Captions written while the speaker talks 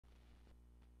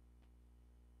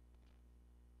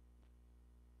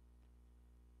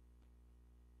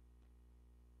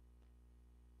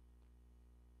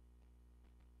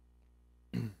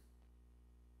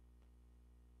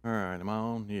All right, am I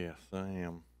on? Yes, I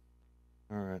am.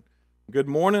 All right. Good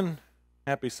morning.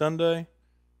 Happy Sunday.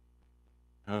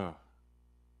 Oh,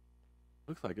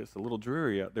 looks like it's a little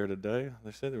dreary out there today.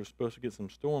 They said they were supposed to get some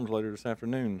storms later this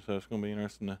afternoon, so it's going to be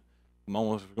interesting to. I'm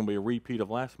almost going to be a repeat of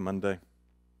last Monday.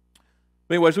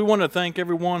 But anyways, we want to thank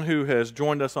everyone who has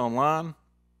joined us online.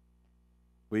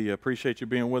 We appreciate you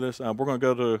being with us. We're going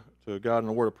to go to God in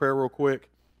a word of prayer real quick,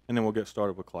 and then we'll get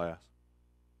started with class.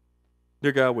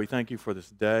 Dear God, we thank you for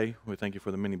this day. We thank you for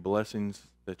the many blessings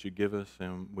that you give us,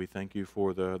 and we thank you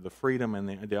for the freedom and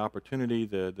the opportunity,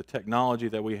 the technology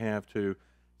that we have to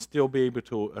still be able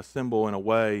to assemble in a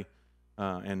way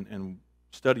and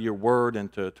study your word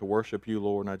and to worship you,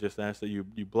 Lord. And I just ask that you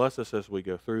bless us as we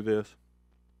go through this.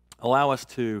 Allow us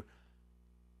to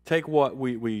take what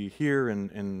we hear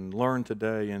and learn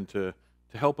today and to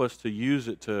help us to use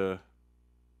it to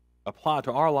apply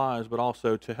to our lives, but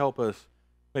also to help us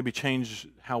maybe change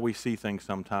how we see things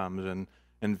sometimes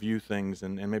and view things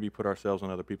and maybe put ourselves in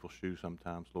other people's shoes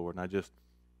sometimes, Lord. And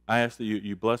I ask that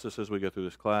you bless us as we go through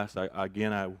this class.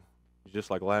 Just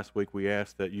like last week, we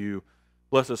ask that you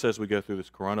bless us as we go through this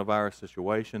coronavirus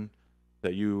situation,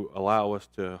 that you allow us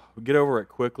to get over it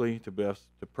quickly, to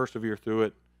persevere through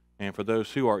it, and for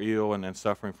those who are ill and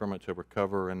suffering from it to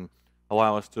recover and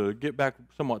allow us to get back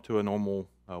somewhat to a normal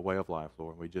way of life,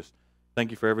 Lord. We just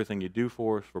thank you for everything you do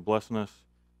for us, for blessing us,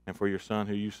 and for your Son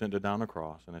who you sent to die on the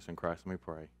cross. And it's in Christ we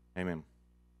pray. Amen.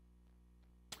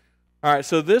 All right,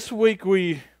 so this week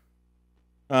we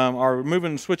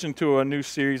are switching to a new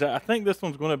series. I think this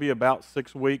one's going to be about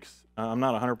 6 weeks. I'm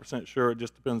not 100% sure. It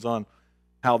just depends on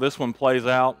how this one plays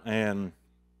out and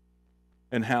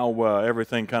how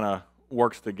everything kind of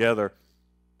works together.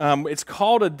 It's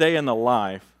called A Day in the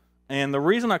Life. And the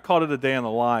reason I called it A Day in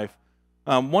the Life,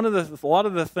 a lot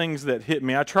of the things that hit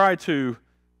me, I try to,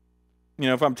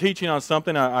 if I'm teaching on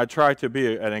something, I try to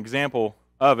be an example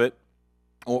of it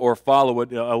or follow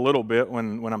it a little bit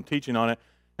when I'm teaching on it.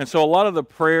 And so a lot of the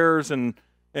prayers and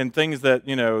things that,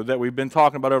 that we've been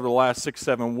talking about over the last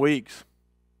 6-7 weeks,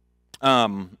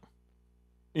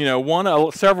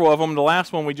 several of them, the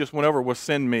last one we just went over was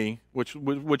Send Me, which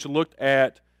looked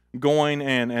at going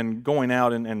and going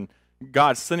out and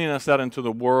God sending us out into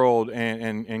the world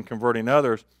and converting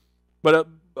others. But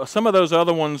some of those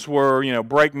other ones were,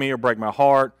 Break Me or Break My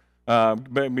Heart,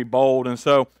 Be Bold. And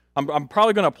so I'm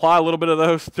probably going to apply a little bit of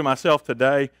those to myself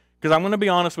today because I'm going to be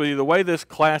honest with you, the way this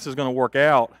class is going to work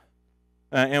out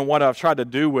and what I've tried to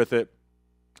do with it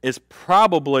is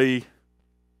probably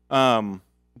the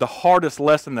hardest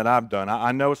lesson that I've done.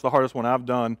 I know it's the hardest one I've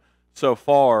done so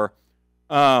far.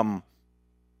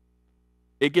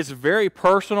 It gets very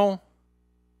personal,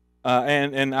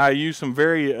 and I use some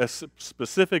very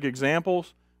specific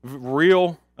examples,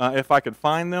 real if I could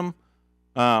find them,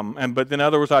 but then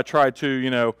others I tried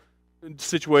to,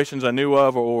 situations I knew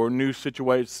of or new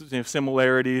situations,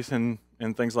 similarities and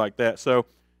things like that. So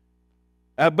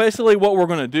basically what we're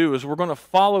going to do is we're going to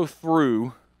follow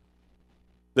through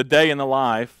the day in the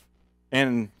life.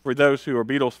 And for those who are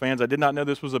Beatles fans, I did not know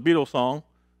this was a Beatles song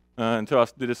until I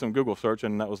did some Google search,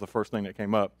 and that was the first thing that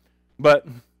came up. But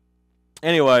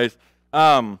anyways,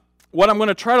 what I'm going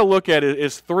to try to look at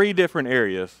is 3 different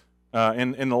areas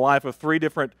in the life of 3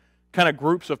 different kind of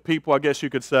groups of people, I guess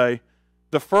you could say.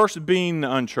 The first being the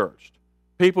unchurched,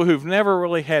 people who've never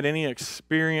really had any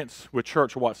experience with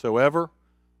church whatsoever,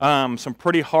 some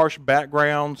pretty harsh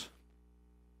backgrounds.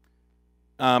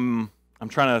 I'm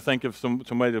trying to think of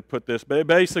some way to put this, but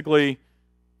basically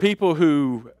people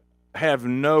who have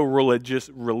no religious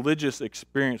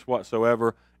experience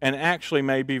whatsoever and actually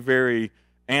may be very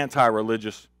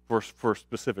anti-religious for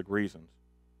specific reasons.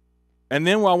 And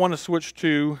then I want to switch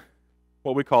to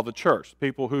what we call the church,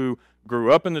 people who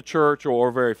grew up in the church or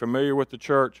are very familiar with the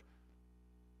church.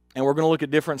 And we're going to look at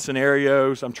different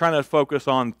scenarios. I'm trying to focus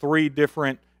on 3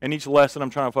 different, in each lesson I'm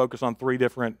trying to focus on 3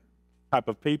 different type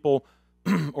of people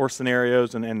or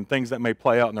scenarios and things that may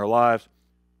play out in their lives.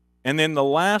 And then the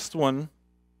last one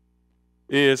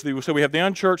is, so we have the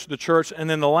unchurched, the church, and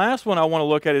then the last one I want to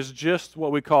look at is just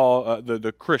what we call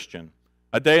the Christian,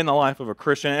 a day in the life of a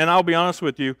Christian. And I'll be honest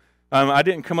with you, I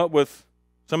didn't come up with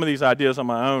some of these ideas on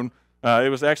my own. It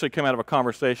was actually came out of a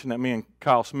conversation that me and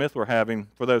Kyle Smith were having,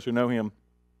 for those who know him.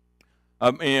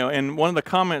 And one of the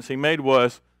comments he made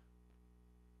was,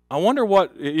 I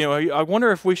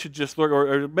wonder if we should just look,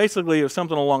 or basically it was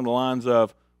something along the lines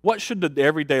of, what should the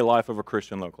everyday life of a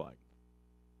Christian look like?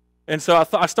 And so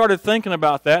I started thinking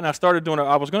about that, and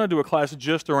I was going to do a class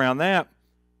just around that,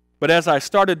 but as I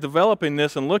started developing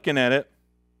this and looking at it,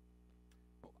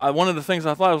 one of the things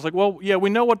I thought, I was like, well, yeah, we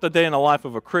know what the day in the life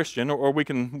of a Christian, or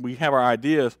we have our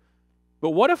ideas, But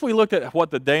what if we looked at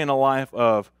what the day in the life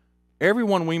of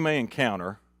everyone we may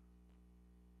encounter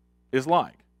is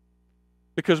like?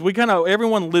 Because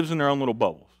everyone lives in their own little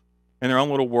bubbles, in their own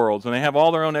little worlds, and they have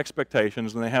all their own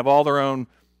expectations, and they have all their own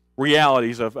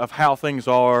realities of how things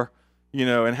are,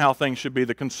 and how things should be.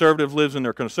 The conservative lives in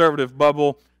their conservative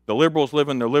bubble, the liberals live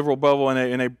in their liberal bubble,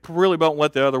 and they really don't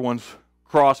let the other ones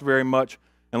cross very much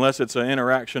unless it's an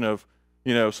interaction of,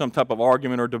 some type of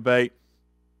argument or debate.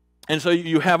 And so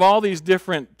you have all these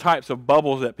different types of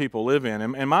bubbles that people live in.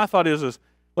 And my thought is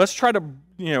let's try to,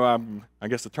 I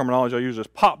guess the terminology I use is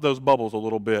pop those bubbles a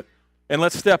little bit, and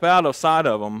let's step outside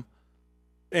of them,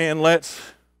 and let's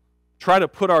try to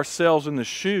put ourselves in the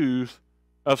shoes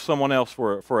of someone else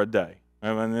for a day.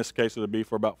 And in this case, it would be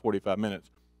for about 45 minutes.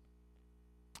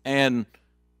 And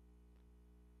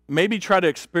maybe try to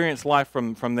experience life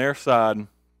from their side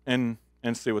and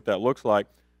see what that looks like.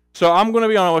 So I'm going to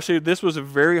be honest with you, this was a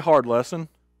very hard lesson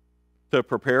to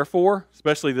prepare for,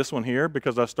 especially this one here,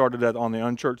 because I started that on the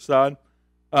unchurched side.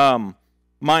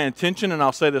 My intention, and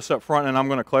I'll say this up front, and I'm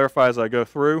going to clarify as I go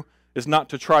through, is not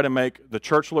to try to make the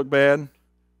church look bad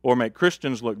or make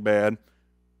Christians look bad.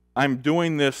 I'm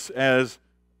doing this as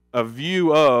a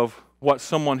view of what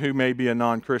someone who may be a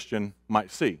non-Christian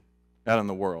might see out in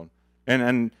the world.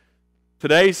 And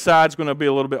today's side's going to be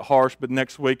a little bit harsh, but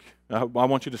next week, I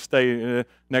want you to stay.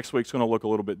 Next week's going to look a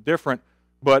little bit different,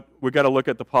 but we've got to look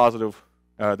at the positive,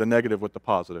 the negative with the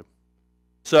positive.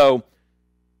 So,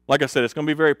 like I said, it's going to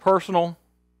be very personal.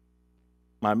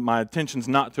 My intention's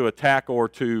not to attack or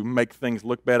to make things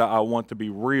look bad. I want to be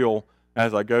real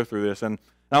as I go through this. And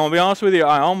I'm going to be honest with you,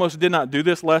 I almost did not do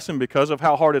this lesson because of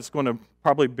how hard it's going to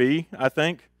probably be, I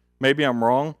think. Maybe I'm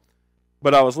wrong.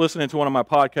 But I was listening to one of my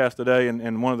podcasts today,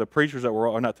 and one of the preachers that were,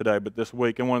 or not today, but this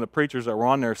week, and one of the preachers that were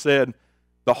on there said,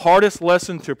 the hardest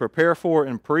lesson to prepare for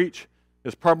and preach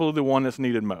is probably the one that's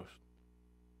needed most.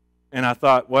 And I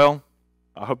thought, well,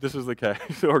 I hope this is the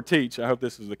case, or teach, I hope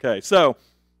this is the case. So,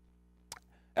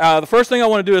 the first thing I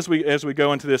want to do as we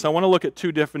go into this, I want to look at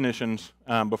two definitions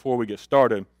before we get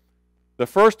started. The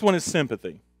first one is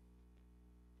sympathy.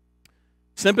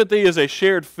 Sympathy is a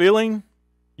shared feeling,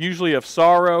 usually of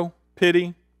sorrow,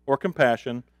 pity, or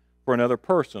compassion for another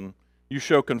person. You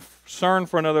show concern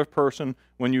for another person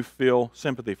when you feel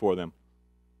sympathy for them.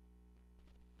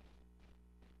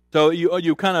 So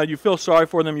you feel sorry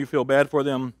for them, you feel bad for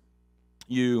them,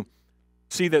 you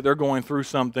see that they're going through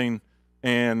something,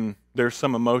 and there's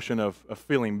some emotion of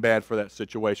feeling bad for that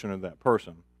situation or that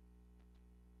person.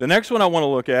 The next one I want to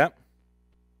look at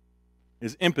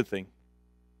is empathy.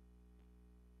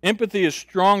 Empathy is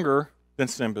stronger than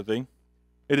sympathy.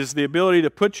 It is the ability to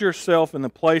put yourself in the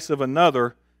place of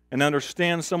another and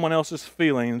understand someone else's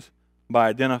feelings by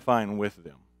identifying with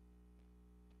them.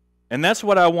 And that's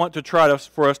what I want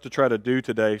for us to try to do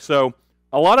today. So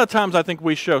a lot of times I think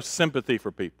we show sympathy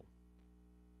for people.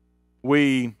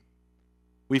 We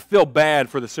feel bad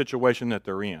for the situation that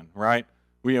they're in, right?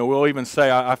 We'll even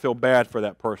say, I feel bad for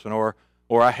that person, or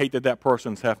I hate that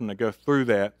person's having to go through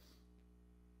that.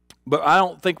 But I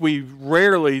don't think we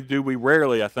rarely,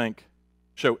 I think,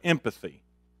 show empathy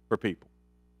for people.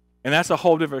 And that's a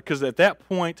whole different, because at that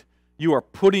point, you are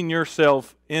putting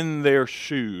yourself in their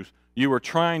shoes. You are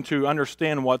trying to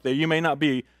understand you may not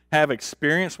have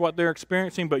experienced what they're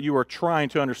experiencing, but you are trying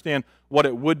to understand what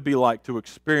it would be like to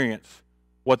experience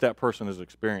what that person has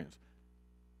experienced.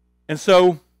 And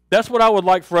so that's what I would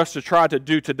like for us to try to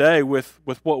do today with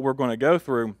what we're going to go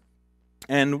through.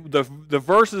 And the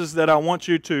verses that I want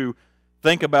you to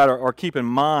think about or keep in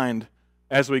mind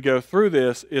as we go through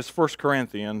this is 1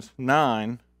 Corinthians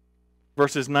 9,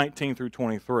 verses 19 through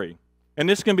 23. And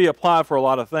this can be applied for a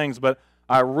lot of things, but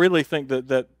I really think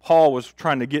that Paul was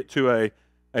trying to get to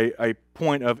a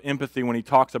point of empathy when he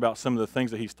talks about some of the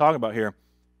things that he's talking about here.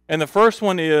 And the first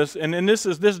one is, and this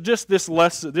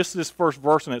first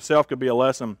verse in itself could be a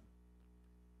lesson.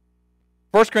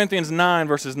 1 Corinthians 9,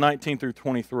 verses 19 through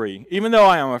 23. Even though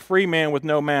I am a free man with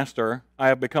no master, I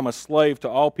have become a slave to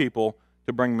all people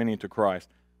to bring many to Christ.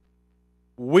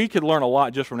 We could learn a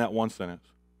lot just from that one sentence.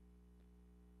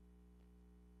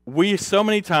 We so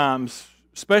many times,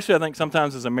 especially I think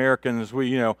sometimes as Americans,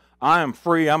 I am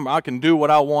free. I can do what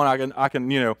I want. I can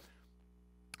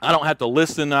I don't have to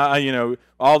listen.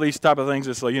 All these type of things.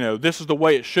 It's like, this is the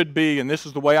way it should be, and this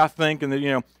is the way I think,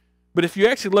 and But if you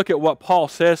actually look at what Paul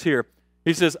says here,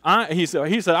 he said,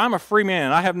 I'm a free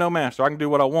man. I have no master. I can do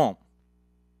what I want.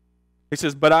 He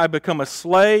says, but I become a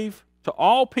slave to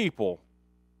all people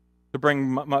to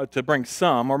bring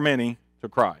some or many to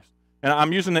Christ. And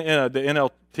I'm using the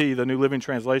NLT, the New Living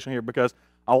Translation here, because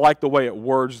I like the way it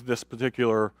words this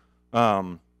particular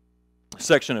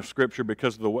section of Scripture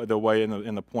because of the way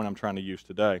in the point I'm trying to use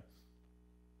today.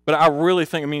 But I really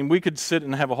think, we could sit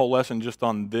and have a whole lesson just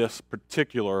on this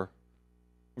particular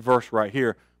verse right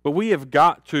here. But we have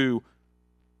got to,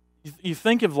 you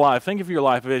think of your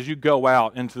life as you go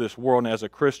out into this world and as a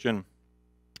Christian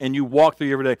and you walk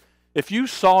through every day. If you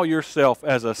saw yourself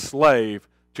as a slave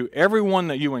to everyone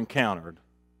that you encountered,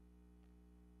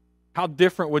 how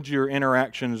different would your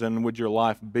interactions and would your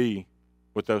life be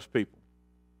with those people?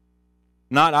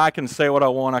 Not I can say what I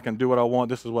want, I can do what I want,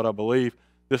 this is what I believe,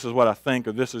 this is what I think,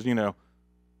 or this is,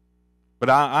 but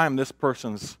I am this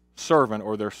person's servant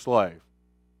or their slave.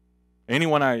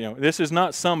 Anyone this is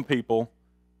not some people.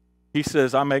 He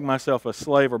says, I make myself a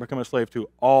slave or become a slave to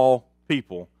all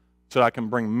people so that I can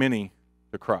bring many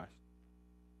to Christ.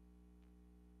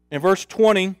 In verse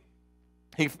 20,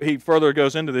 he further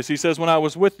goes into this. He says, when I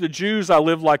was with the Jews, I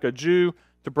lived like a Jew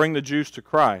to bring the Jews to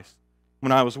Christ.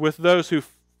 When I was with those who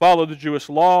followed the Jewish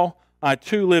law, I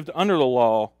too lived under the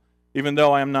law, even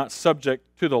though I am not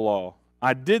subject to the law.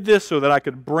 I did this so that I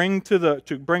could bring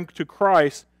to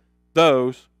Christ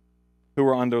those who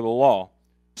were under the law.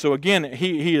 So again,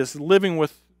 he is living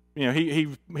with, he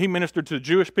ministered to the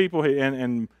Jewish people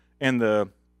and the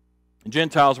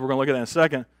Gentiles. We're going to look at that in a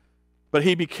second. But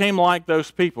he became like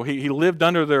those people. He lived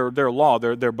under their law,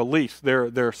 their beliefs,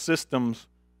 their systems,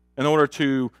 in order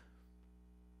to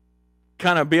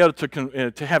kind of be able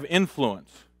to have influence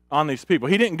on these people.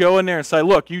 He didn't go in there and say,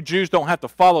 look, you Jews don't have to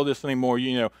follow this anymore.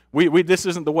 This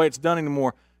isn't the way it's done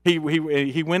anymore. He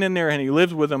went in there and he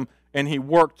lived with them, and he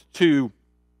worked to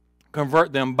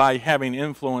convert them by having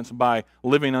influence, by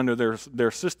living under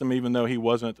their system, even though he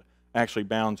wasn't actually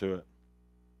bound to it.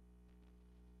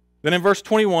 Then in verse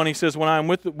 21, he says, when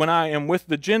I am with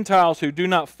the Gentiles who do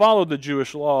not follow the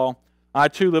Jewish law, I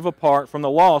too live apart from the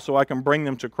law so I can bring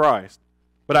them to Christ.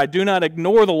 But I do not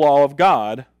ignore the law of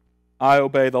God. I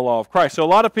obey the law of Christ. So a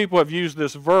lot of people have used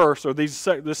this verse or this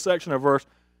section of verse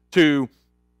to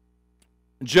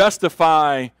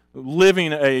justify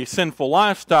living a sinful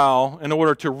lifestyle in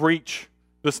order to reach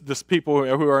this people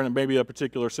who are in maybe a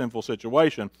particular sinful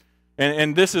situation.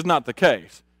 And this is not the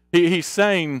case. He's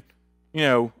saying,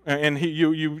 and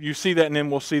you see that, and then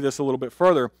we'll see this a little bit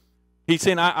further. He's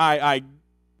saying, I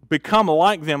become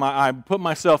like them, I put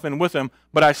myself in with them,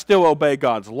 but I still obey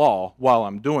God's law while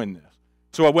I'm doing this.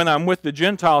 So when I'm with the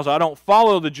Gentiles, I don't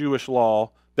follow the Jewish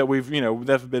law that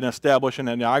that's been established and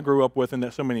that I grew up with and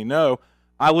that so many know.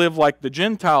 I live like the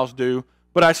Gentiles do,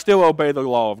 but I still obey the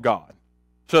law of God.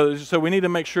 So we need to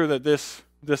make sure that this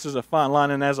is a fine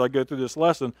line, and as I go through this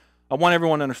lesson, I want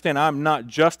everyone to understand I'm not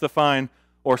justifying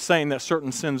or saying that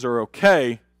certain sins are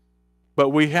okay, but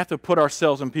we have to put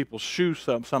ourselves in people's shoes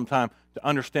sometime to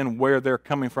understand where they're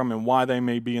coming from and why they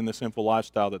may be in the sinful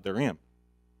lifestyle that they're in.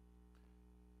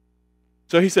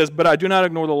 So he says, but I do not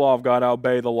ignore the law of God, I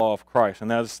obey the law of Christ.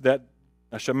 And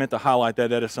I should meant to highlight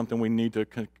that is something we need to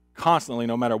constantly,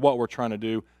 no matter what we're trying to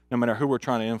do, no matter who we're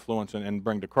trying to influence and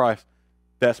bring to Christ,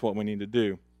 that's what we need to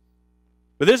do.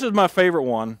 But this is my favorite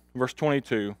one, verse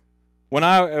 22. When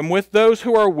I am with those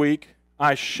who are weak,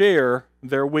 I share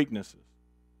their weaknesses.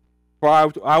 For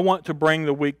I want to bring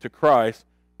the weak to Christ.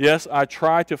 Yes, I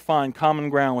try to find common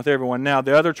ground with everyone. Now,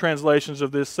 the other translations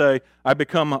of this say, I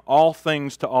become all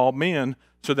things to all men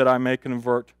so that I may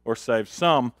convert or save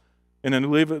some. In the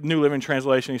New Living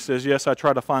Translation, he says, yes, I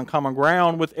try to find common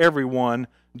ground with everyone,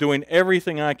 doing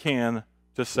everything I can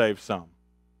to save some.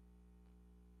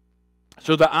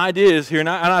 So the idea is here, and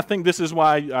I think this is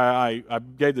why I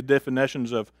gave the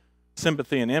definitions of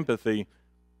sympathy and empathy.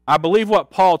 I believe what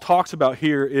Paul talks about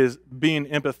here is being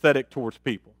empathetic towards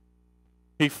people.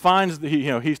 He finds that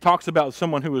he talks about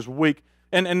someone who is weak,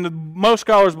 and most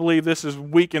scholars believe this is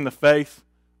weak in the faith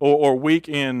or weak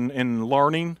in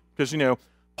learning, because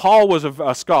Paul was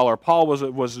a scholar. Paul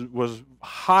was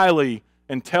highly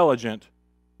intelligent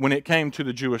when it came to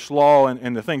the Jewish law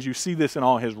and the things. You see this in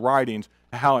all his writings,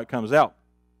 how it comes out.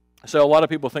 So a lot of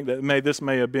people think that this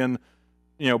may have been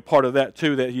part of that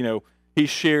too, that he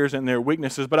shares in their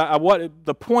weaknesses. But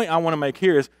the point I want to make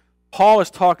here is Paul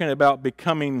is talking about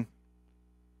becoming,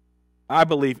 I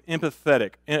believe,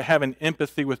 empathetic, and having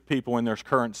empathy with people in their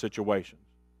current situations,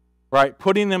 right?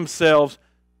 Putting himself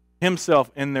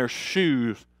in their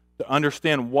shoes to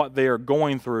understand what they are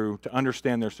going through, to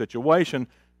understand their situation,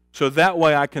 so that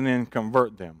way I can then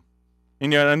convert them.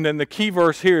 And then the key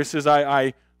verse here says,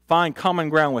 I find common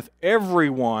ground with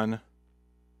everyone,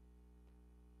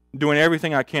 doing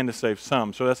everything I can to save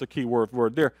some. So that's a key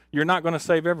word there. You're not going to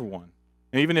save everyone.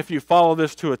 And even if you follow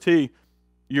this to a T,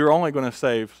 you're only going to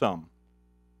save some.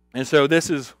 And so this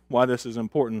is why this is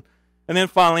important. And then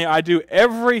finally, I do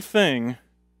everything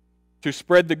to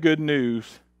spread the good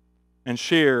news and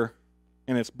share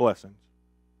in its blessings.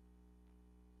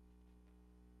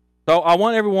 So I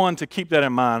want everyone to keep that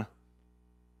in mind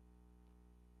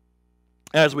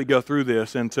as we go through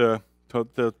this and to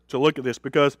look at this,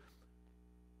 because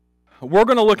we're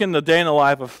going to look in the day in the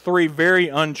life of three very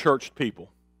unchurched people.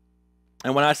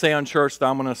 And when I say unchurched,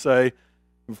 I'm going to say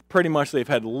pretty much they've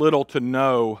had little to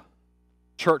no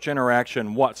church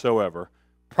interaction whatsoever.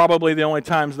 Probably the only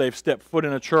times they've stepped foot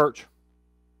in a church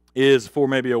is for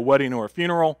maybe a wedding or a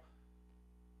funeral,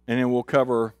 and then we'll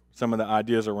cover some of the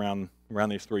ideas around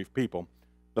these three people.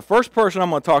 The first person I'm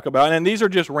going to talk about, and these are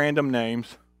just random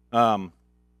names.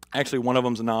 Actually, one of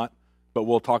them's not, but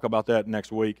we'll talk about that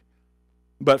next week.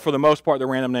 But for the most part, the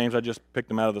random names, I just picked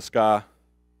them out of the sky.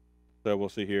 So we'll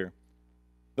see here.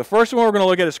 The first one we're going to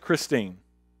look at is Christine.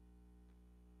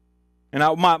 And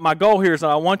my goal here is that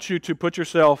I want you to put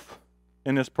yourself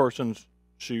in this person's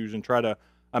shoes and try to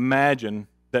imagine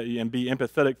that and be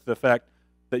empathetic to the fact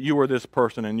that you are this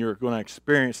person and you're going to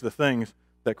experience the things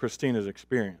that Christine has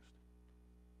experienced.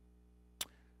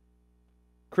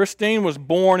 Christine was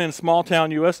born in small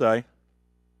town USA,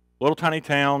 little tiny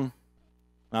town,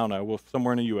 I don't know,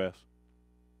 somewhere in the U.S.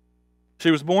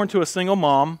 She was born to a single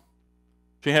mom.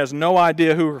 She has no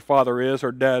idea who her father is.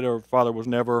 Her dad or father was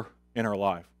never in her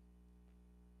life.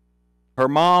 Her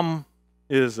mom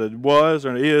is a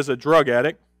drug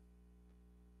addict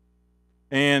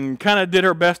and kind of did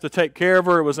her best to take care of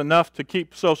her. It was enough to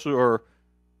keep social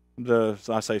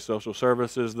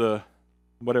services, the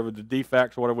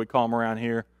defects, whatever we call them around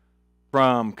here,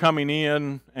 from coming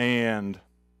in and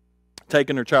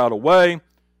taking her child away.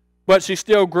 But she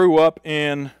still grew up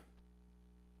in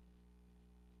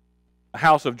a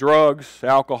house of drugs,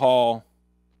 alcohol.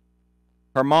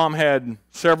 Her mom had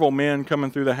several men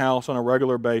coming through the house on a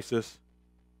regular basis.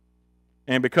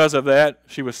 And because of that,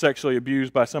 she was sexually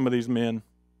abused by some of these men.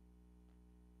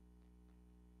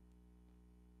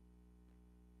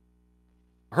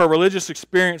 Her religious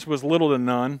experience was little to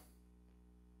none.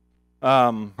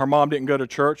 Her mom didn't go to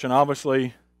church, and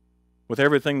obviously, with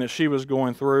everything that she was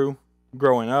going through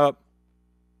growing up,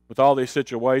 with all these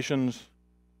situations,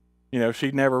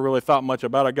 she never really thought much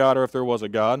about a God or if there was a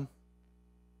God.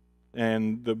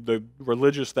 And the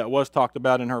religious that was talked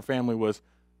about in her family was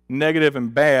negative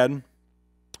and bad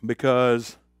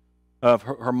because of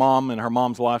her mom and her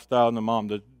mom's lifestyle and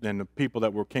the people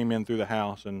that came in through the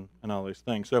house and all these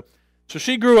things. So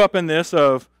she grew up in this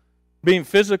of being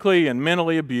physically and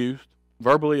mentally abused,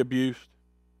 verbally abused,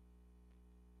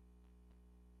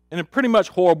 in a pretty much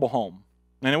horrible home.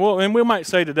 And we might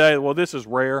say today, well, this is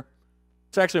rare.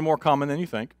 It's actually more common than you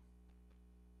think.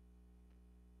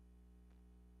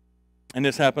 And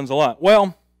this happens a lot.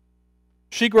 Well,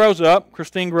 Christine grows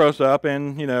up,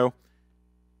 and,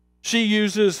 she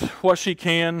uses what she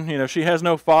can. She has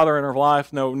no father in her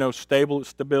life, no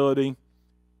stability.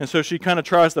 And so she kind of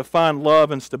tries to find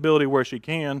love and stability where she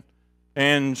can.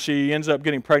 And she ends up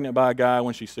getting pregnant by a guy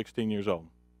when she's 16 years old.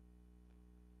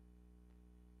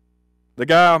 The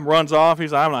guy runs off.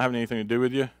 He's like, I'm not having anything to do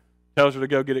with you. Tells her to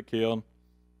go get it killed.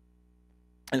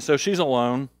 And so she's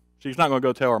alone. She's not going to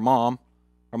go tell her mom.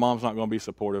 Her mom's not going to be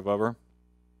supportive of her.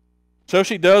 So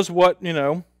she does what,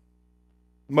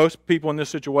 most people in this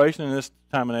situation in this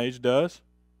time and age does.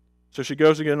 So she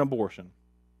goes to get an abortion.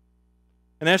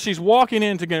 And as she's walking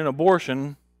in to get an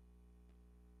abortion,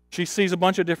 she sees a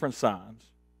bunch of different signs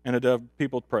and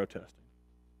people protesting.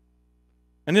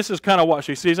 And this is kind of what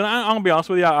she sees. And I'm going to be honest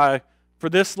with you, for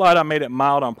this slide I made it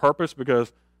mild on purpose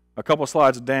because a couple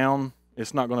slides down,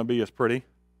 it's not going to be as pretty.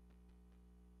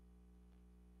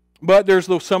 But there's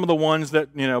some of the ones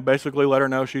that, basically let her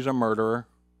know she's a murderer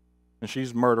and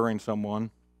she's murdering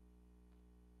someone.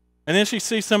 And then she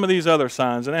sees some of these other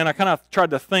signs. And I kind of tried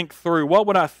to think through, what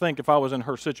would I think if I was in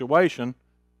her situation,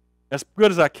 as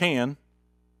good as I can,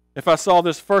 if I saw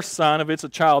this first sign of it's a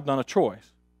child, not a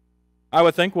choice. I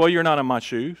would think, well, you're not in my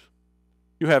shoes.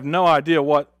 You have no idea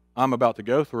what I'm about to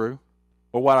go through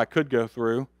or what I could go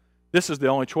through. This is the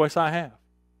only choice I have.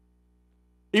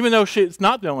 Even though it's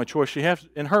not the only choice she has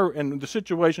in the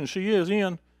situation she is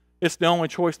in, it's the only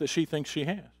choice that she thinks she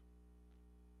has.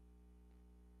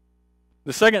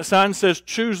 The second sign says,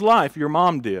 choose life, your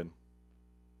mom did.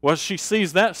 Well, she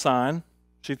sees that sign,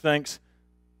 she thinks,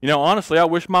 honestly, I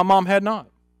wish my mom had not.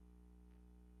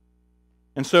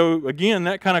 And so, again,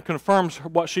 that kind of confirms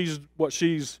what she's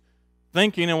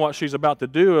thinking and what she's about to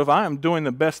do. If I am doing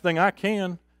the best thing I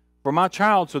can for my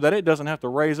child so that it doesn't have to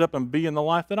raise up and be in the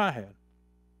life that I had.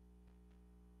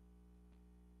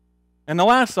 And the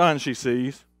last sign she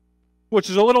sees, which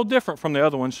is a little different from the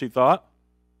other ones she thought,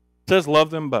 says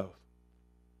love them both.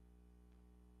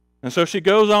 And so she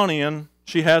goes on in,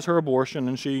 she has her abortion,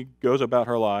 and she goes about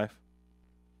her life.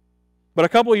 But a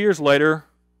couple of years later,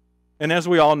 and as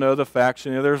we all know the facts,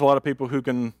 there's a lot of people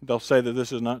they'll say that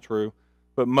this is not true,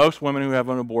 but most women who have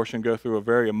an abortion go through a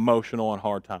very emotional and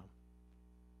hard time.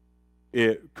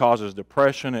 It causes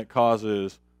depression, it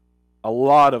causes a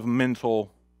lot of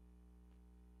mental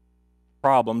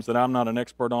problems that I'm not an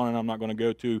expert on and I'm not going to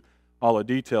go to all the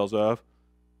details of.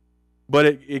 But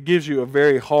it gives you it's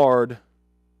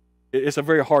a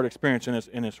very hard experience,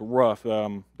 and it's rough.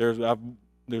 There's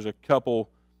a couple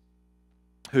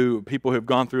people who've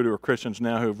gone through it who are Christians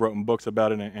now who've written books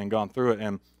about it and gone through it,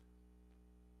 and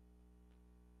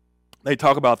they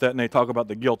talk about that, and they talk about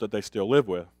the guilt that they still live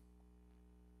with.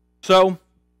 So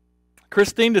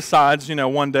Christine decides,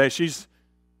 one day she's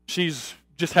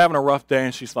just having a rough day,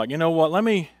 and she's like, you know what, let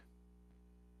me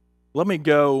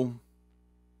go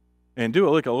and do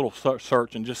a little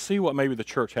search and just see what maybe the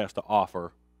church has to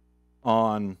offer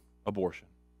on abortion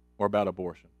or about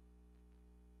abortion.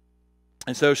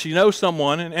 And so she knows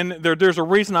someone, and there's a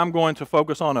reason I'm going to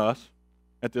focus on us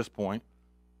at this point,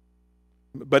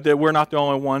 but that we're not the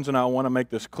only ones, and I want to make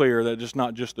this clear that it's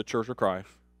not just the Church of Christ.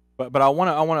 But I want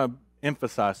to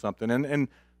emphasize something, and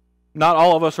not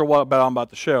all of us are what I'm about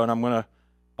to show, and I want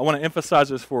to emphasize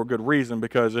this for a good reason,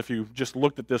 because if you just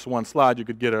looked at this one slide, you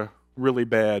could get a really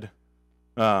bad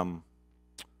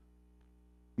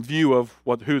view of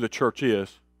who the church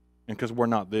is, and because we're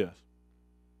not this.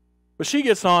 But she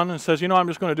gets on and says, I'm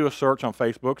just going to do a search on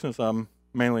Facebook since I'm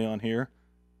mainly on here.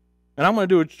 And I'm going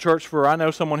to do a search I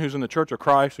know someone who's in the Church of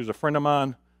Christ, who's a friend of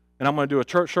mine, and I'm going to do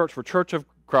a search for Church of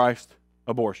Christ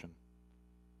abortion.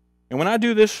 And when I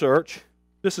do this search,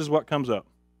 this is what comes up.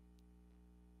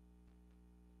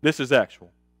 This is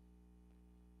actual.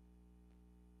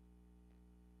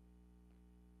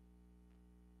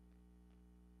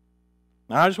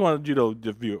 Now, I just wanted you to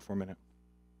view it for a minute.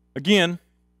 Again,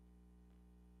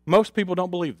 most people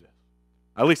don't believe this.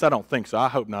 At least I don't think so. I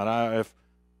hope not.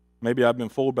 Maybe I've been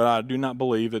fooled, but I do not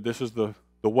believe that this is the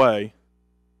way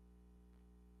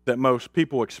that most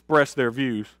people express their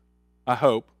views, I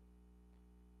hope,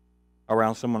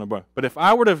 around someone. But if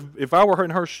I were in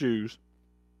her shoes,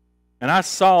 and I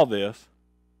saw this,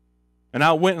 and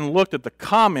I went and looked at the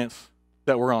comments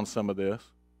that were on some of this,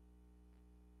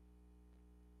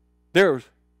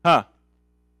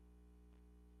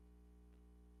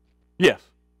 yes,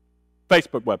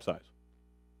 Facebook websites.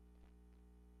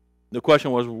 The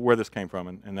question was where this came from,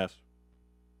 and that's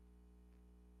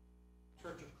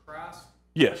Church of Christ.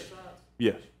 Yes. Websites?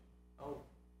 Yes. Oh.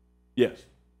 Yes.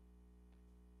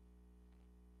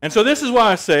 And so this is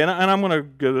why I say, and I'm going to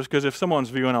go this because if someone's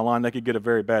viewing online, they could get a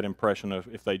very bad impression of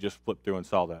if they just flipped through and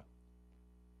saw that.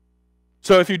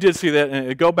 So if you did see that,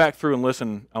 and go back through and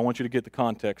listen, I want you to get the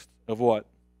context of why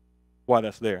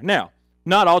that's there. Now,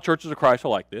 not all churches of Christ are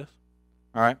like this,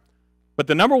 all right? But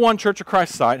the number one Church of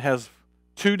Christ site has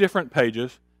 2 different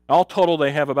pages. All total,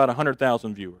 they have about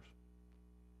 100,000 viewers.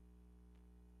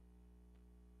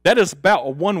 That is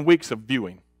about 1 week's of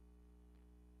viewing.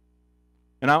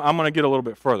 And I'm going to get a little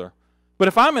bit further. But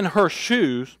if I'm in her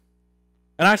shoes,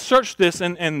 and I search this,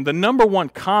 and the number one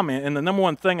comment and the number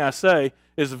one thing I say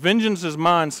is, vengeance is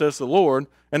mine, says the Lord,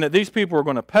 and that these people are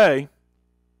going to pay,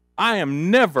 I am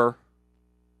never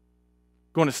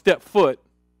going to step foot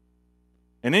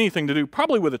in anything to do,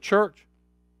 probably with a church,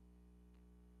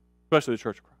 especially the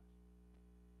Church of Christ.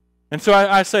 And so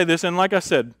I say this, and like I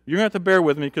said, you're going to have to bear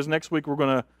with me because next week we're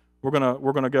going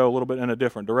to go a little bit in a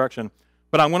different direction.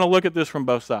 But I'm going to look at this from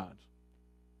both sides.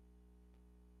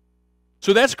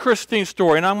 So that's Christine's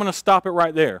story, and I'm going to stop it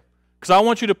right there because I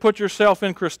want you to put yourself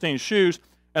in Christine's shoes,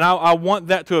 and I want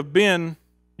that to have been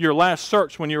your last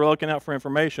search when you're looking out for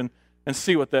information and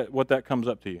see what that comes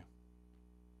up to you.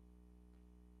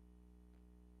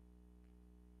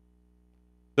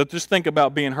 So just think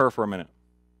about being her for a minute.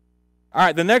 All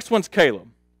right, the next one's Caleb.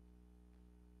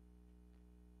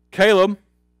 Caleb,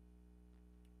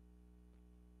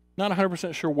 not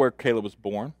 100% sure where Caleb was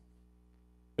born,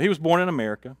 but he was born in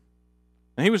America.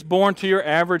 And he was born to your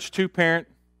average 2-parent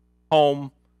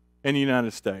home in the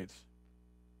United States.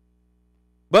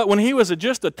 But when he was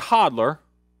just a toddler,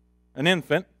 an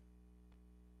infant,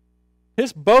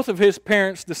 both of his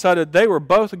parents decided they were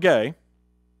both gay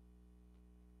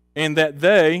and that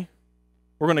they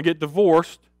were going to get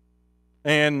divorced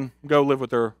and go live with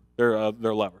their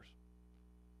lovers.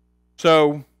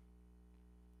 So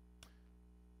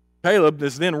Caleb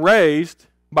is then raised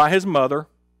by his mother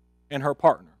and her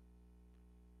partner.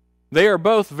 They are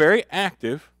both very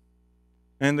active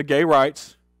in the gay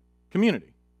rights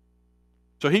community.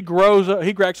 So he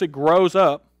actually grows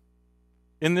up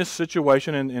in this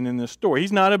situation and in this story.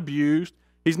 He's not abused.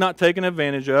 He's not taken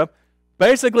advantage of.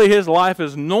 Basically, his life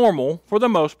is normal for the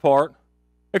most part,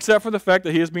 except for the fact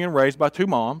that he is being raised by two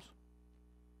moms,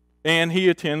 and he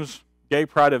attends gay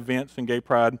pride events and gay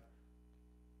pride,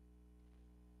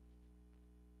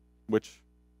 which,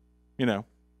 you know.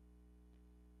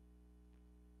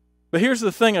 But here's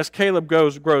the thing, as Caleb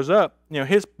grows up,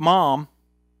 his mom,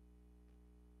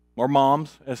 or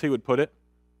moms, as he would put it,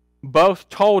 both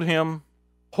told him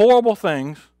horrible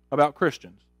things about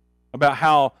Christians, about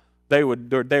how they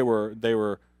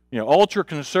were ultra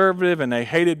conservative and they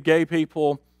hated gay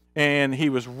people, and he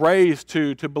was raised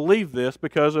to believe this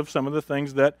because of some of the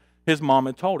things that his mom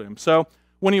had told him. So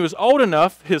when he was old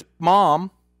enough, his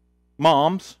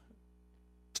moms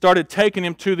started taking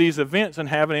him to these events and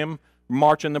having him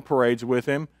march in the parades with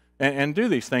him and do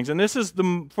these things. And this is,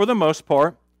 for the most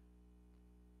part,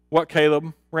 what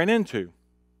Caleb ran into.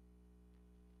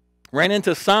 Ran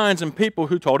into signs and people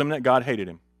who told him that God hated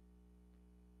him.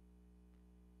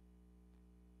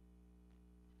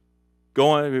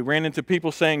 He ran into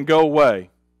people saying, "Go away,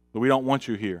 we don't want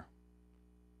you here."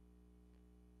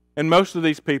 And most of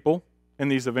these people in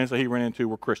these events that he ran into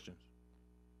were Christians.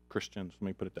 Christians, let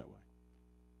me put it that way.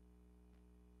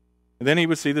 And then he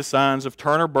would see the signs of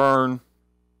turn or burn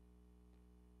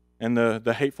and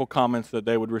the hateful comments that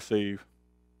they would receive.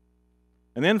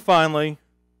 And then finally,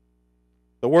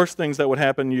 the worst things that would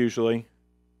happen usually,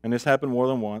 and this happened more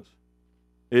than once,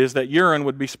 is that urine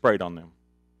would be sprayed on them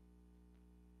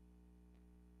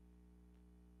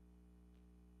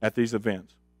at these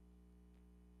events.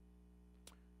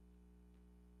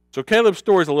 So Caleb's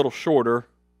story is a little shorter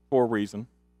for a reason.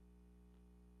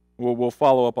 We'll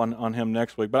follow up on him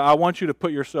next week. But I want you to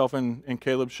put yourself in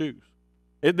Caleb's shoes.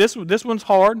 This one's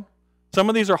hard. Some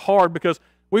of these are hard because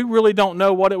we really don't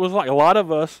know what it was like. A lot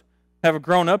of us have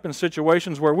grown up in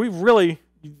situations where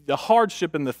the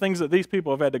hardship and the things that these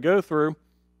people have had to go through,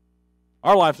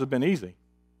 our lives have been easy.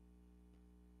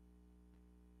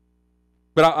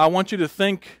 But I want you to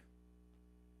think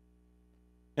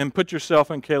and put yourself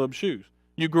in Caleb's shoes.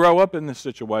 You grow up in this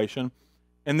situation,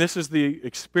 and this is the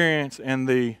experience and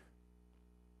the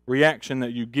reaction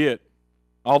that you get,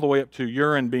 all the way up to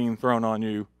urine being thrown on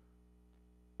you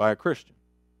by a Christian.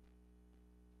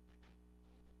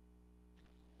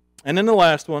 And then the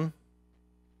last one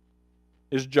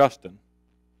is Justin.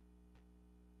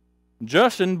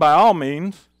 Justin, by all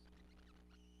means,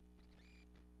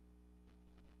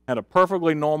 had a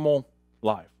perfectly normal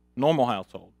life, normal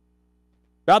household.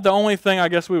 About the only thing I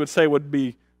guess we would say would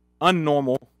be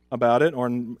unnormal about it, or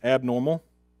abnormal.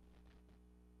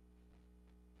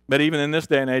 But even in this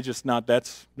day and age,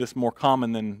 that's more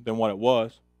common than what it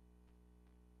was.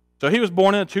 So he was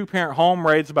born in a two-parent home,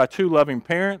 raised by two loving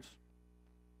parents.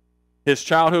 His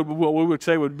childhood, what we would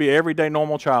say, would be everyday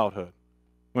normal childhood.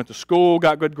 Went to school,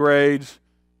 got good grades,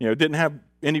 didn't have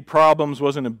any problems,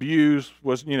 wasn't abused,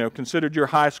 was considered in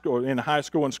high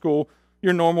school and school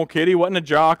your normal kid. He wasn't a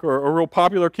jock or a real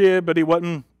popular kid, but he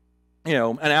wasn't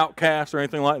an outcast or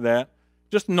anything like that.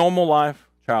 Just normal life,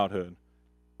 childhood.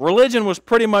 Religion was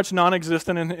pretty much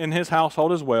non-existent in his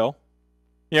household as well.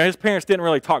 His parents didn't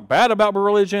really talk bad about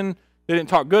religion. They didn't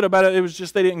talk good about it. It was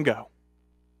just they didn't go.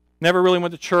 Never really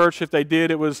went to church. If they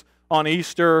did, it was on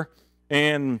Easter.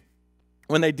 And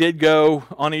when they did go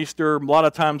on Easter, a lot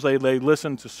of times they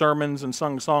listened to sermons and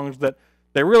sung songs that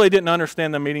they really didn't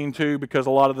understand the meaning to, because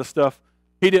a lot of the stuff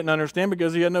he didn't understand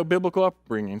because he had no biblical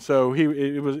upbringing. So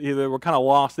they were kind of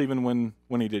lost even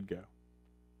when he did go.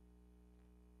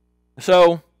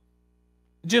 So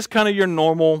just kind of your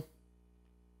normal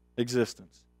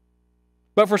existence.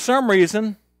 But for some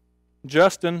reason,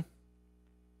 Justin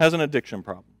has an addiction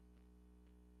problem.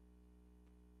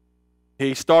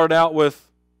 He started out with,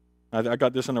 I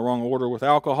got this in the wrong order, with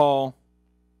alcohol,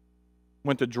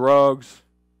 went to drugs,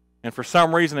 and for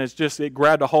some reason it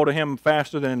grabbed a hold of him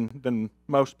faster than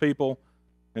most people,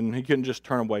 and he couldn't just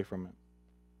turn away from it.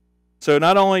 So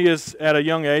not only is at a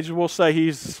young age, we'll say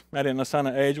he's at an assigned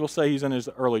age, we'll say he's in his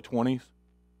early 20s.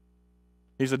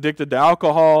 He's addicted to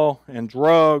alcohol and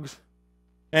drugs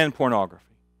and pornography.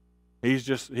 He's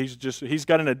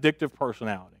got an addictive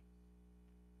personality.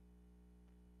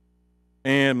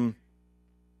 And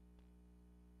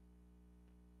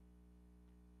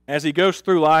as he goes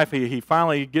through life, he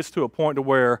finally gets to a point to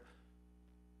where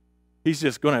he's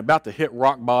just about to hit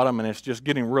rock bottom, and it's just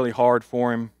getting really hard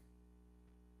for him.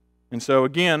 And so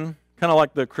again, kind of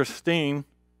like the Christine,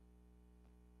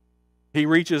 he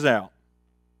reaches out.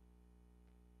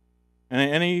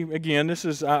 And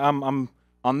I'm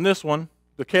on this one.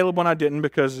 The Caleb one I didn't,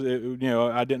 because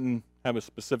I didn't have a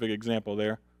specific example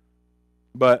there.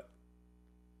 But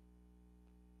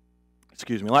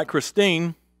like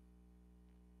Christine,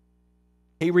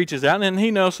 he reaches out and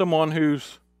he knows someone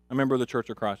who's a member of the Church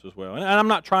of Christ as well. And I'm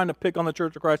not trying to pick on the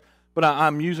Church of Christ, but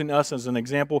I'm using us as an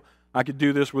example. I could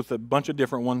do this with a bunch of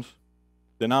different ones,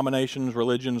 denominations,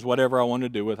 religions, whatever I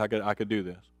wanted to do with, I could do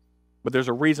this. But there's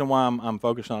a reason why I'm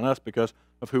focused on us, because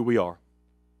of who we are.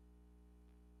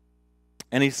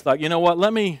 And he's like, you know what,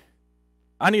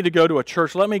 I need to go to a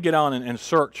church. Let me get on and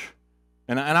search.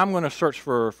 And I'm going to search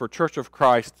for Church of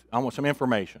Christ. I want some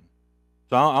information.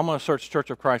 So I'm going to search Church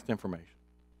of Christ information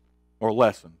or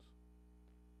lessons.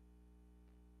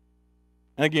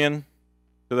 And again,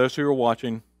 to those who are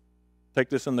watching, take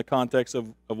this in the context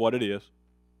of what it is.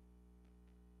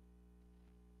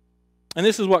 And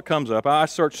this is what comes up. I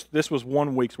searched, this was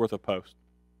 1 week's worth of posts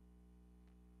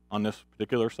on this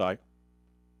particular site.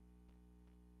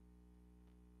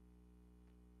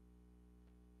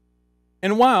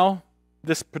 And while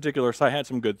this particular site had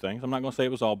some good things, I'm not going to say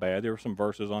it was all bad. There were some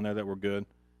verses on there that were good.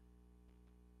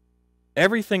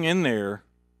 Everything in there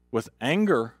was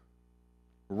anger,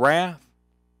 wrath,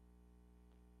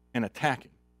 and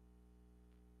attacking.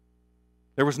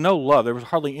 There was no love. There was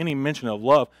hardly any mention of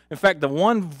love. In fact, the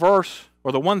one verse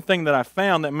or the one thing that I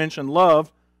found that mentioned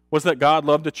love was that God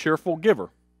loved a cheerful giver.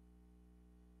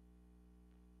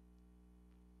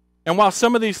 And while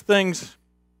some of these things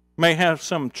may have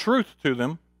some truth to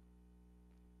them,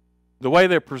 the way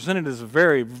they're presented is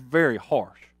very, very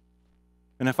harsh.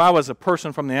 And if I was a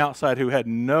person from the outside who had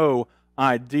no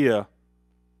idea,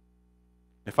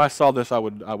 if I saw this, I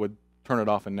would turn it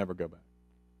off and never go back.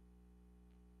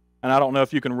 And I don't know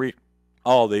if you can read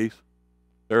all these.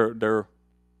 They're a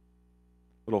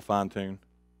little fine-tuned.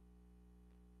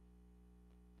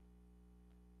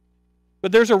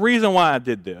 But there's a reason why I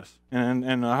did this.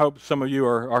 And I hope some of you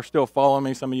are still following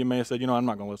me. Some of you may have said, I'm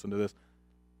not going to listen to this.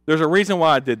 There's a reason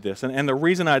why I did this. And the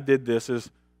reason I did this is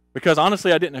because,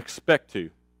 honestly, I didn't expect to.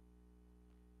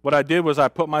 What I did was I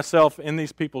put myself in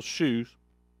these people's shoes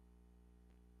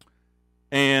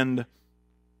and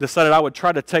decided I would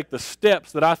try to take the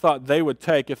steps that I thought they would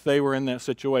take if they were in that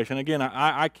situation. Again,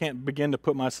 I can't begin to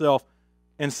put myself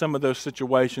in some of those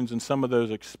situations and some of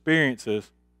those experiences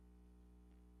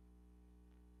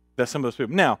that some of those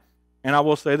people. Now, and I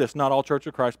will say this, not all Church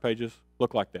of Christ pages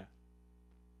look like that.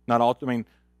 Not all,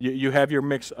 you have your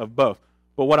mix of both.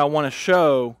 But what I want to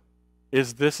show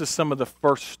is this is some of the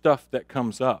first stuff that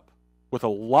comes up with a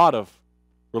lot of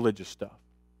religious stuff,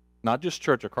 not just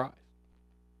Church of Christ.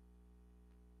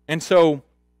 And so,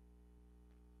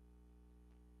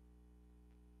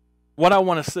 what I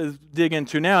want to dig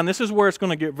into now, and this is where it's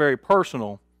going to get very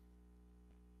personal,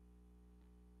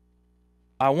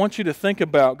 I want you to think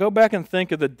about, go back and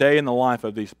think of the day in the life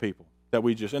of these people that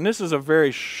we just, and this is a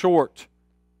very short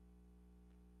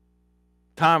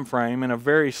time frame and a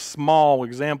very small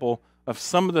example of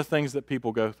some of the things that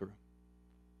people go through.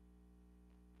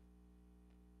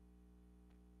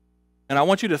 And I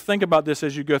want you to think about this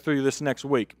as you go through this next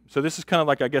week. So this is kind of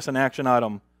like, I guess, an action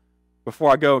item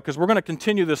before I go, because we're going to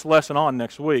continue this lesson on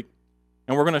next week,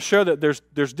 and we're going to show that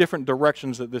there's different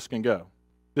directions that this can go.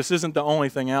 This isn't the only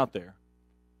thing out there.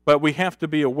 But we have to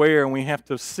be aware, and we have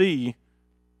to see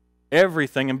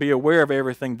everything and be aware of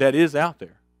everything that is out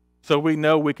there, so we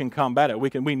know we can combat it.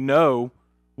 We know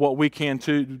what we can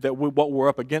do, what we're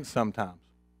up against sometimes.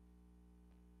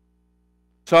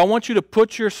 So I want you to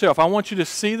put yourself, I want you to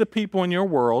see the people in your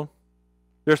world.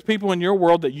 There's people in your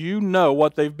world that you know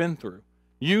what they've been through.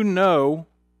 You know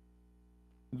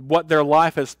what their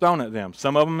life has thrown at them.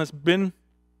 Some of them has been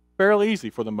fairly easy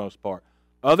for the most part.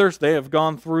 Others, they have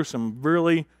gone through some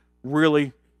really,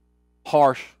 really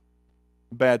harsh,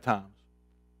 bad times.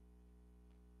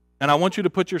 And I want you to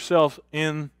put yourself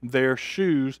in their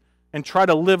shoes and try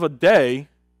to live a day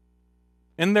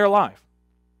in their life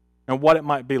and what it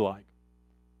might be like.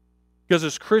 Because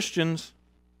as Christians,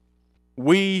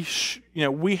 we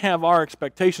have our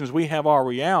expectations, we have our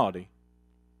reality,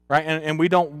 right? And we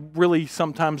don't really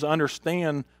sometimes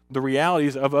understand the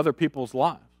realities of other people's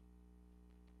lives.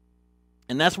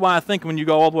 And that's why I think when we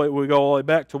go all the way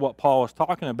back to what Paul was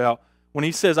talking about, when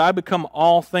he says, I become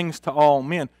all things to all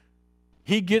men,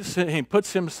 he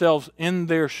puts himself in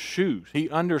their shoes. He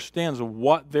understands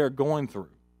what they're going through.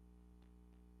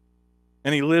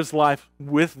 And he lives life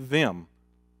with them.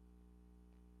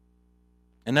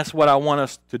 And that's what I want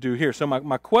us to do here. So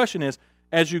my question is,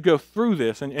 as you go through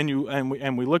this, and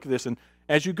we look at this, and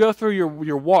as you go through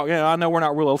your walk, I know we're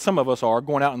not really, some of us are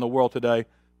going out in the world today,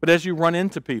 but as you run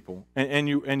into people, and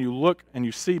you look and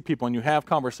you see people, and you have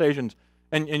conversations,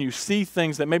 and you see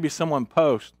things that maybe someone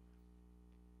posts,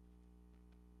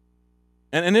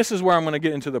 and this is where I'm going to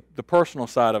get into the personal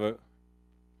side of it,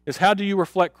 is how do you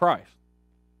reflect Christ?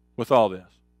 with all this.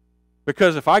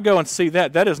 Because if I go and see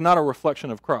that, that is not a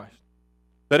reflection of Christ.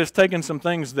 That is taking some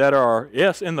things that are,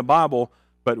 yes, in the Bible,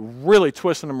 but really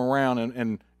twisting them around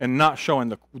and not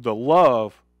showing the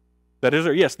love that is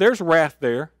there. Yes, there's wrath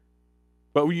there,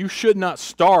 but you should not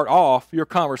start off your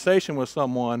conversation with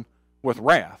someone with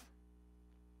wrath.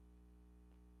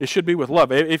 It should be with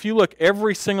love. If you look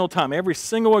every single time, every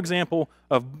single example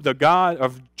of the God,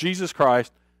 of Jesus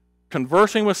Christ,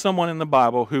 conversing with someone in the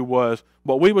Bible who was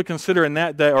what we would consider in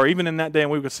that day, or even in that day,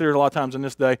 and we would consider a lot of times in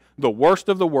this day, the worst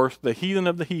of the worst, the heathen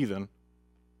of the heathen,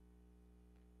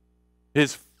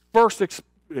 his first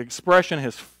expression,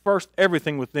 his first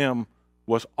everything with them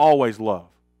was always love.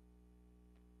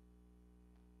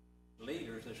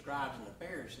 Leaders, the scribes and the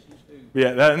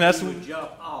Pharisees, who would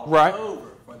jump all right over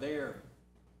for their position.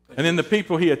 And then the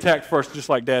people he attacked first, just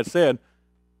like Dad said,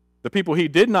 the people he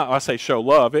did not, I say, show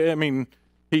love. I mean,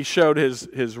 he showed his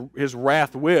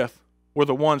wrath with were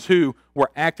the ones who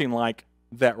were acting like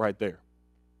that right there.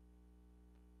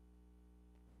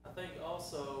 I think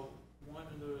also one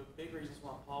of the big reasons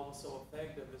why Paul was so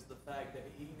effective is the fact that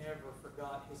he never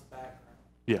forgot his background.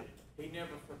 Yeah. He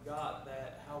never forgot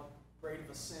that how great of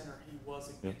a sinner he was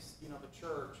against, the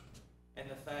church, and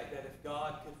the fact that if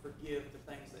God could forgive the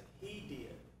things that he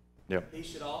did, he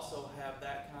should also have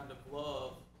that kind of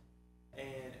love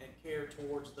and care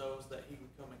towards those that he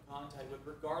would come in contact with,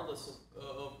 regardless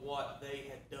of what they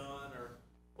had done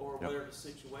or whatever the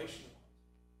situation was.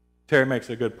 Terry makes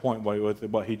a good point with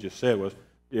what he just said was,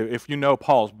 if you know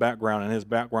Paul's background, and his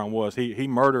background was he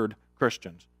murdered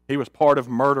Christians. He was part of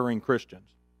murdering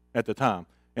Christians at the time,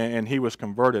 and he was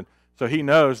converted. So he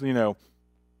knows, no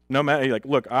matter, like,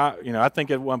 look, I think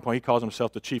at one point he calls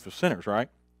himself the chief of sinners, right?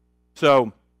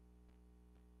 So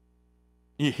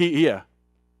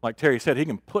like Terry said, he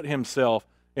can put himself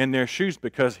in their shoes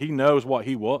because he knows what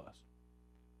he was.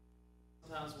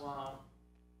 Sometimes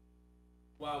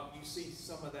while you see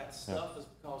some of that stuff is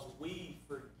because we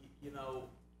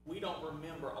don't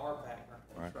remember our background.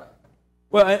 Right. Right.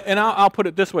 Well, and I'll put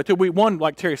it this way too. One,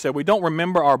 like Terry said, we don't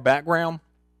remember our background,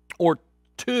 or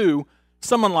two,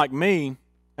 someone like me,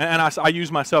 and I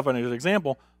use myself as an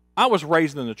example. I was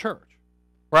raised in the church,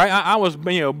 right? I was,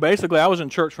 basically I was in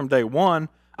church from day one.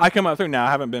 I come up through. Now,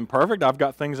 I haven't been perfect. I've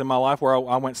got things in my life where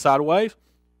I went sideways,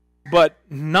 but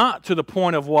not to the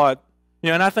point of what,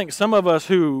 and I think some of us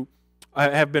who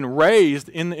have been raised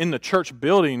in the church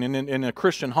building and in the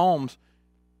Christian homes,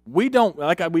 we don't,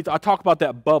 like I talk about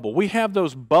that bubble. We have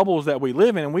those bubbles that we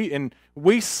live in, and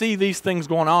we see these things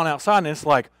going on outside, and it's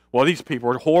like, well, these people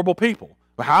are horrible people.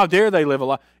 How dare they live a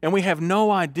life? And we have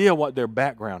no idea what their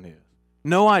background is.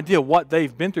 No idea what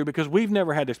they've been through because we've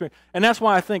never had to experience. And that's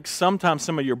why I think sometimes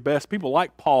some of your best people,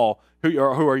 like Paul, who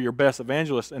are your best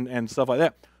evangelists and stuff like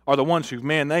that, are the ones who,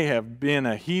 they have been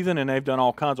a heathen and they've done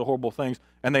all kinds of horrible things,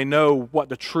 and they know what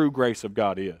the true grace of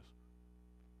God is.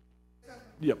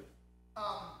 Yep.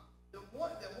 The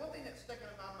one thing that's stuck in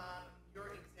my mind, your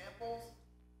examples,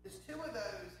 is two of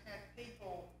those had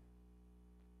people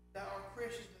that are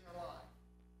Christians in their life.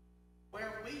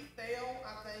 Where we fail,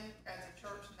 I think, as a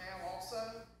church now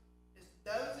also, is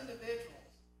those individuals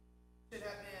should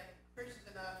have been Christians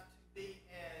enough to be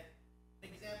an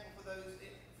example for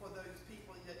those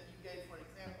people that you gave for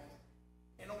examples.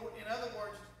 In other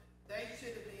words, they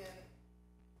should have been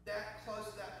that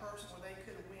close to that person where they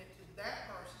could have went to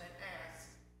that person and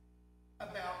asked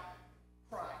about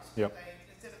Christ and things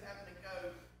instead of having to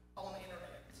go on the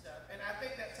internet and stuff. And I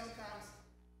think that sometimes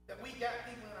that we got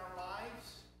people in our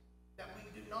lives that we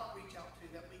do not reach out to,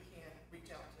 that we can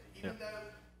reach out to, even though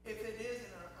if it is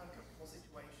in an uncomfortable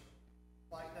situation,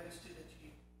 like those two that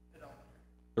you put on there.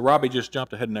 So Robbie just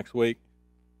jumped ahead next week.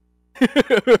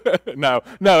 No,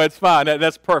 it's fine.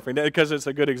 That's perfect because it's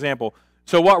a good example.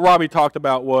 So what Robbie talked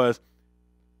about was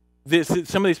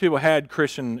some of these people had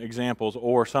Christian examples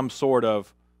or some sort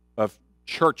of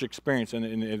church experience,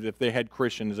 and if they had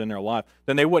Christians in their life,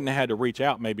 then they wouldn't have had to reach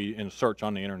out maybe and search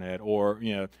on the internet or,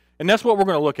 and that's what we're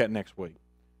going to look at next week.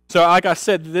 So like I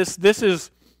said, this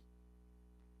is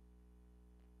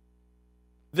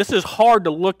hard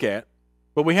to look at,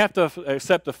 but we have to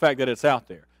accept the fact that it's out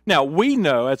there. Now, we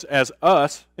know, as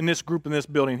us in this group in this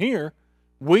building here,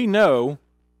 we know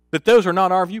that those are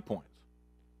not our viewpoints.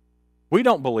 We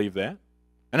don't believe that,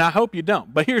 and I hope you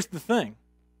don't. But here's the thing,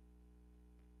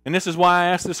 and this is why I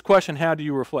asked this question, how do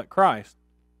you reflect Christ?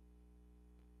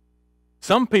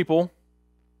 Some people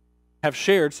have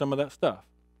shared some of that stuff.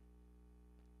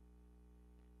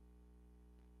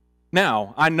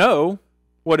 Now, I know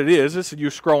what it is. This is you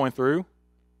scrolling through,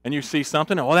 and you see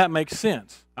something, and, that makes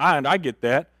sense. I get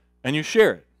that, and you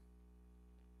share it.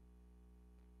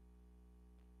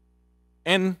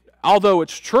 And although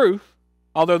it's truth,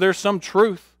 although there's some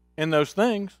truth in those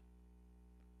things,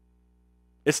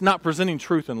 it's not presenting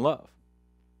truth in love.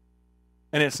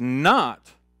 And it's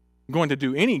not going to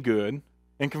do any good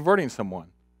in converting someone.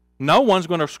 No one's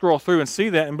going to scroll through and see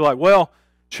that and be like, well,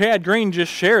 Chad Green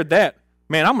just shared that.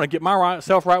 Man, I'm going to get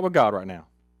myself right with God right now.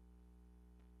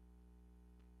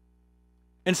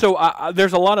 And so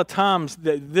there's a lot of times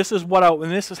that this is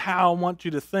how I want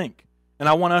you to think. And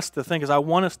I want us to think, is I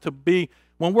want us to be,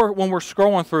 when we're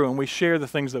scrolling through and we share the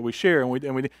things that we share,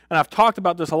 and I've talked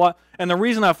about this a lot, and the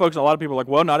reason I focus, a lot of people are like,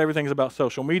 well, not everything is about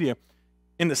social media.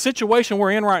 In the situation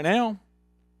we're in right now,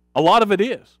 a lot of it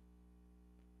is.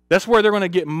 That's where they're going to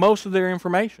get most of their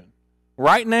information.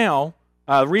 Right now,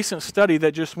 a recent study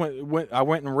that just I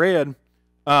went and read,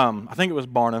 I think it was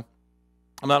Barna.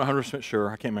 I'm not 100% sure.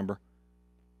 I can't remember.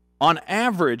 On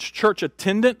average, church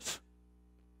attendance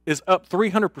is up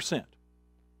 300%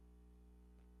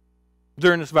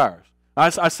 during this virus.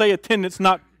 I say attendance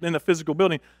not in the physical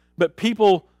building, but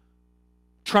people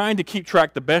trying to keep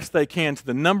track the best they can to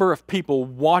the number of people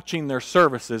watching their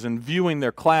services and viewing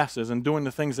their classes and doing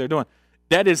the things they're doing.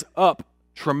 That is up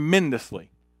tremendously.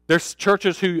 There's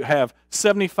churches who have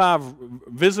 75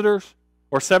 visitors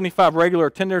or 75 regular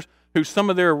attenders who some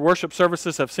of their worship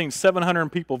services have seen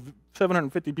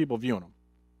 750 people viewing them.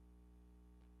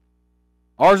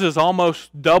 Ours is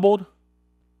almost doubled.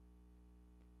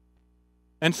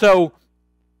 And so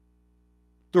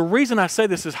the reason I say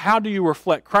this is, how do you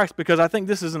reflect Christ? Because I think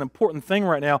this is an important thing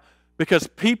right now, because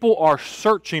people are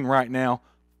searching right now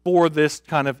for this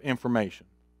kind of information.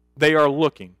 They are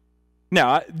looking.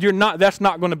 Now, that's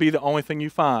not going to be the only thing you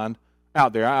find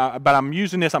out there. But I'm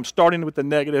using this, I'm starting with the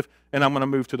negative, and I'm going to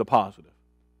move to the positive.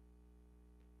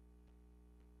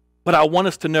 But I want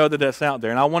us to know that that's out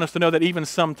there. And I want us to know that even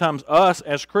sometimes us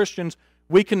as Christians,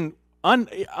 we can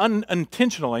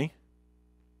unintentionally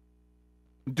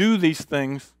do these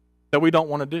things that we don't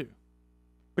want to do.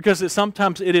 Because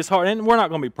sometimes it is hard. And we're not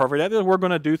going to be perfect. We're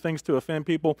going to do things to offend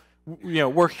people.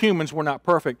 We're humans. We're not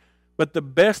perfect. But the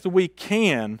best we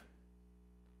can,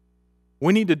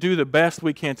 we need to do the best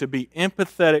we can to be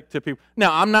empathetic to people.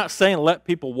 Now, I'm not saying let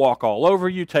people walk all over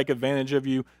you, take advantage of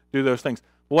you, do those things.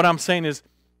 What I'm saying is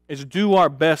do our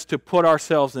best to put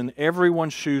ourselves in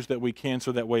everyone's shoes that we can,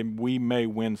 so that way we may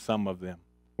win some of them.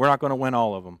 We're not going to win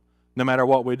all of them, no matter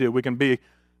what we do. We can be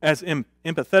as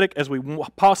empathetic as we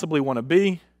possibly want to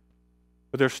be,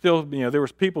 but there's still, there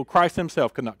was people Christ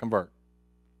himself could not convert.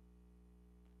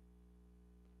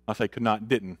 I say could not,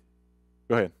 didn't.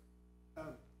 Go ahead. I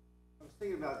was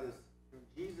thinking about this.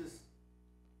 Jesus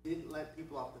didn't let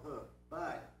people off the hook,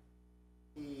 but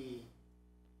he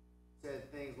said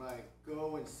things like,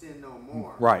 go and sin no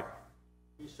more. Right.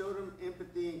 He showed them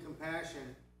empathy and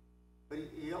compassion, but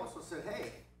he also said,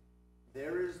 hey,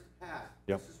 there is the path.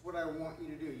 Yep. This is what I want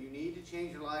you to do. You need to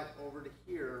change your life over to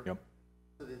here, yep,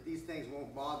 so that these things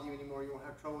won't bother you anymore. You won't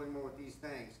have trouble anymore with these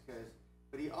things.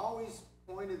 But he always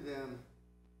pointed them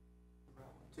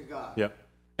to God. Yep.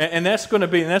 And that's going to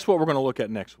be, and that's what we're going to look at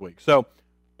next week. So,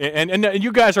 and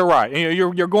you guys are right.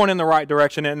 You're going in the right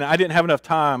direction. And I didn't have enough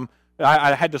time.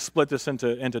 I had to split this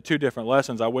into two different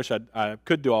lessons. I wish I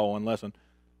could do all one lesson.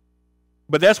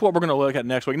 But that's what we're going to look at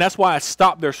next week. And that's why I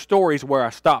stopped their stories where I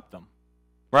stopped them.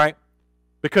 Right?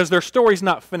 Because their story's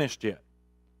not finished yet.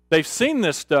 They've seen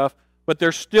this stuff, but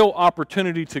there's still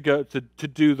opportunity to go to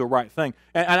do the right thing.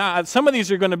 And some of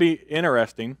these are going to be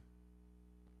interesting.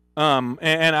 One of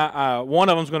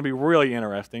them is going to be really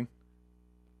interesting.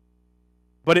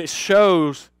 But it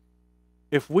shows,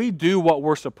 if we do what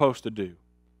we're supposed to do,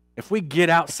 if we get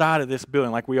outside of this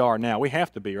building like we are now, we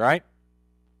have to be, right?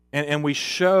 And we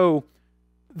show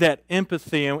that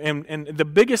empathy, and the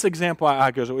biggest example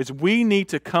I go to is we need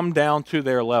to come down to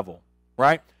their level,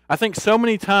 right? I think so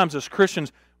many times as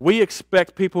Christians, we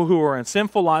expect people who are in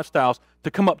sinful lifestyles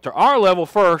to come up to our level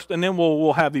first, and then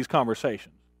we'll have these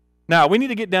conversations. Now, we need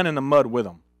to get down in the mud with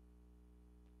them.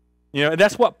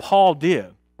 That's what Paul did,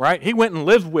 right? He went and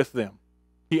lived with them.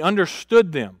 He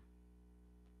understood them.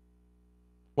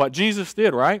 What Jesus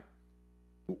did, right?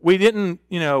 We didn't,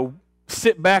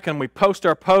 sit back and we post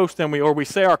our post and we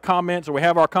say our comments, or we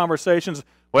have our conversations.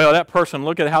 Well, that person,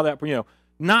 look at how that,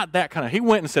 not that kind of. He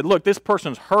went and said, look, this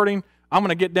person's hurting. I'm going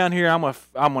to get down here. I'm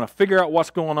going to figure out what's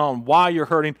going on, why you're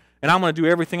hurting, and I'm going to do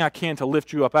everything I can to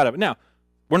lift you up out of it. Now,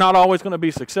 we're not always going to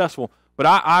be successful, but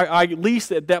I at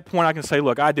least at that point I can say,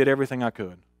 look, I did everything I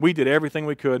could. We did everything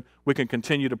we could. We can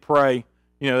continue to pray.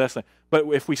 That's the. But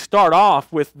if we start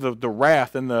off with the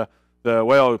wrath and the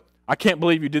well, I can't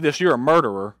believe you did this. You're a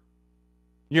murderer.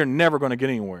 You're never going to get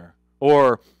anywhere.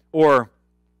 Or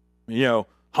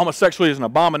homosexuality is an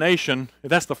abomination, if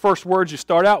that's the first words you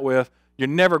start out with, you're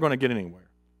never going to get anywhere.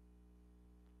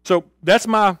 So that's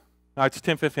my, it's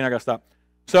 10:15, I got to stop.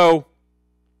 So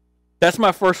that's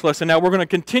my first lesson. Now we're going to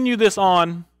continue this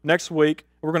on next week.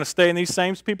 We're going to stay in these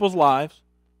same people's lives.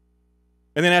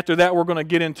 And then after that, we're going to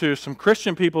get into some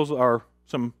Christian people's, or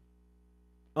some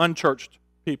unchurched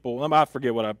people. I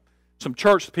forget some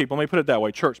church people. Let me put it that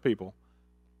way, church people.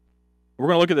 We're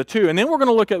going to look at the two. And then we're going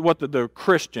to look at what the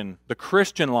Christian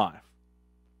life,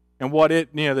 and what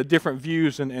the different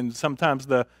views and sometimes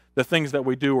the things that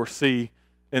we do or see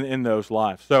in those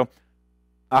lives. So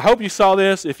I hope you saw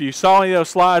this. If you saw any of those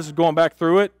slides going back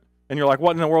through it, and you're like,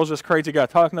 what in the world is this crazy guy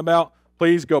talking about?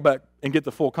 Please go back and get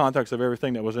the full context of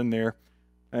everything that was in there.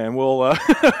 And we'll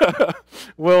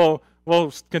we'll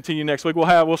continue next week.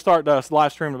 We'll start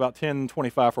live stream about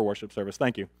 10:25 for worship service.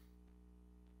 Thank you.